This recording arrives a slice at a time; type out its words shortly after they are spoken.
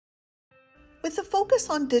With the focus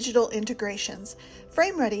on digital integrations,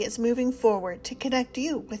 FrameReady is moving forward to connect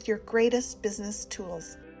you with your greatest business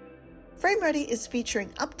tools. FrameReady is featuring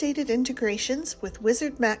updated integrations with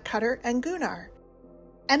Wizard Mat Cutter and Gunnar,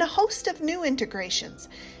 and a host of new integrations,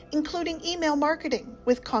 including email marketing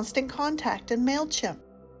with Constant Contact and MailChimp,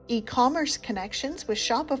 e-commerce connections with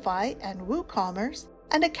Shopify and WooCommerce,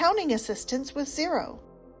 and accounting assistance with Xero.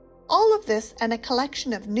 All of this and a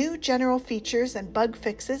collection of new general features and bug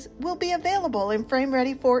fixes will be available in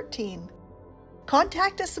FrameReady 14.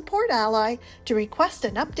 Contact a support ally to request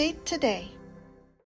an update today.